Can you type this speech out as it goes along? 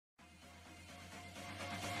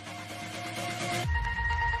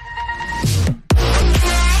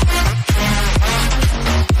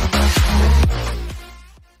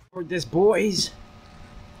this, boys.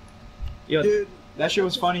 Yo, Dude, that shit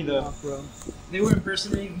was funny though. bro. They were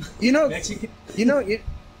impersonating Mexican. You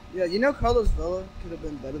know Carlos Vela could have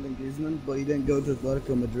been better than Griezmann, but he didn't go to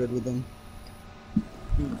Atletico Madrid with him.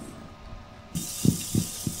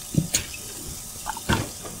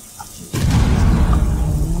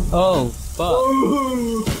 Oh, fuck.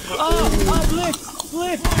 Ooh. Oh, Blitz!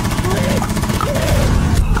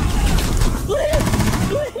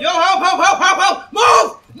 Yo, help!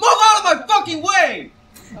 Move! Move out of my fucking way!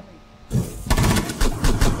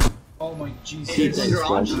 Oh my Jesus.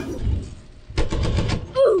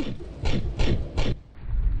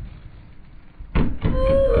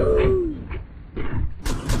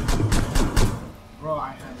 Bro, I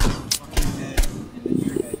had this fucking head in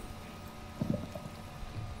your head.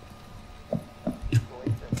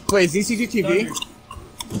 Wait, is CCTV?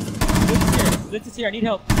 Blitz is here. I need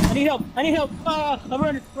help.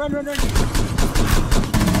 Run.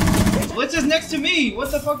 Blitz is next to me.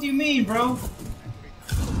 What the fuck do you mean, bro?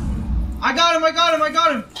 I got him.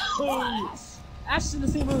 Ash is in the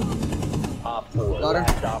same room. Got her.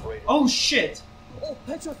 Oh shit. Oh,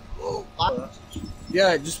 headshot.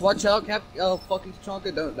 Yeah, just watch out, Cap. Fucking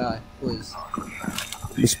Chonka, don't die, please.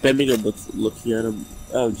 I'm spamming him with looking at him.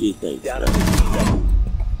 Oh gee, thanks.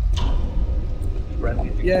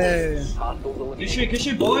 Yeah. Good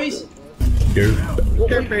shit, boys. Why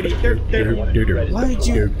did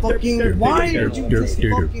you fucking? Why did you just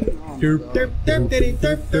fucking?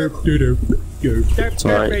 It's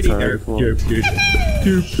alright, come on.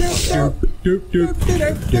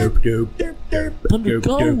 Thunder,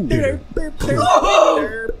 go! We could have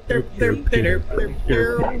won. Should be 3-0, bro.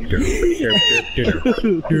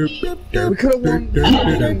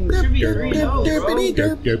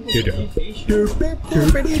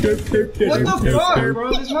 What the fuck, bro?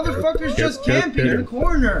 This motherfucker's just camping in the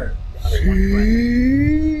corner.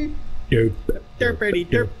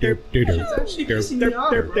 Shit's actually pissing me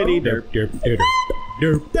off, bro.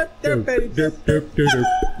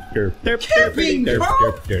 Camping, bro!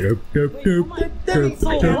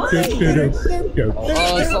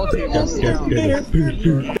 Oh, salty.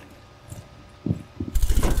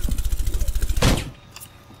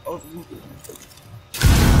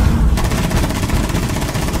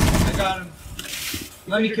 I got him.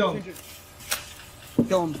 Let me kill him.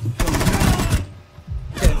 Kill him.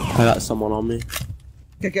 I got someone on me.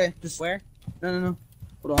 Okay, just Where? no.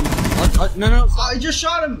 Hold on. No. I just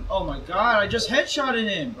shot him. Oh my god, I just headshotted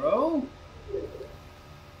him, bro.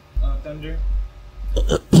 Thunder.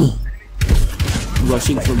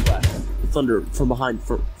 Rushing from Thunder from behind.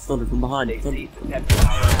 Thunder from behind. Thunder.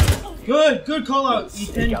 Good call out,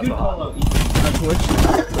 Ethan. Good call out, Ethan.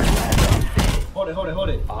 Hold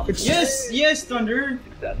it. Yes, Thunder.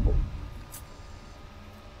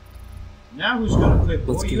 Now who's gonna clip?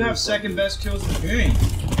 Boy, you have second best kills in the game.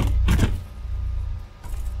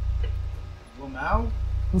 Well, now?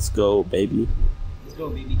 Let's go, baby. Let's go,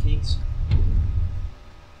 baby kings.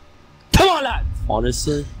 Come on, lads!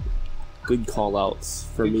 Honestly, good call outs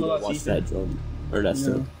for Good me to call outs, watch Ethan. that drum. Or that's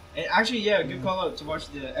No. And actually, yeah, good call out to watch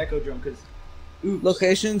the Echo Drone, because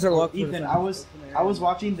Locations are locked. Ethan, I was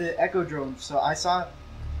watching the Echo Drone, so I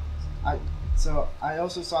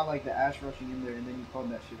also saw like the Ash rushing in there, and then you called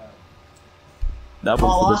that shit out. That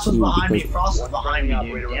was the team because Frost was behind me,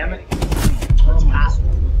 dude. Damn it.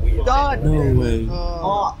 God. no way.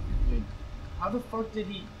 Oh, how the fuck did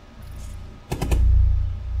he?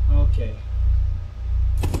 Okay.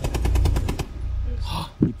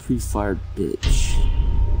 You pre-fired bitch.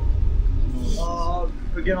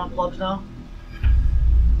 We're getting on clubs now.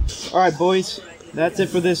 All right, boys. That's it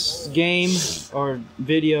for this game or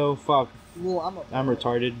video. Fuck, Well, I'm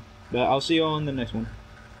retarded. But I'll see you all in the next one.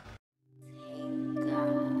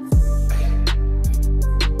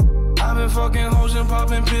 I've been fucking hoes and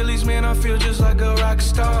popping pillies, man, I feel just like a rock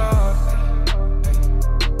star.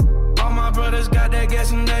 All my brothers got that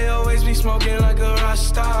gas and they always be smoking like a rock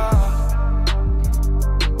star.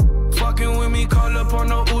 Fucking with me, call up on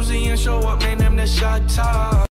no Uzi and show up, man, them the shot top.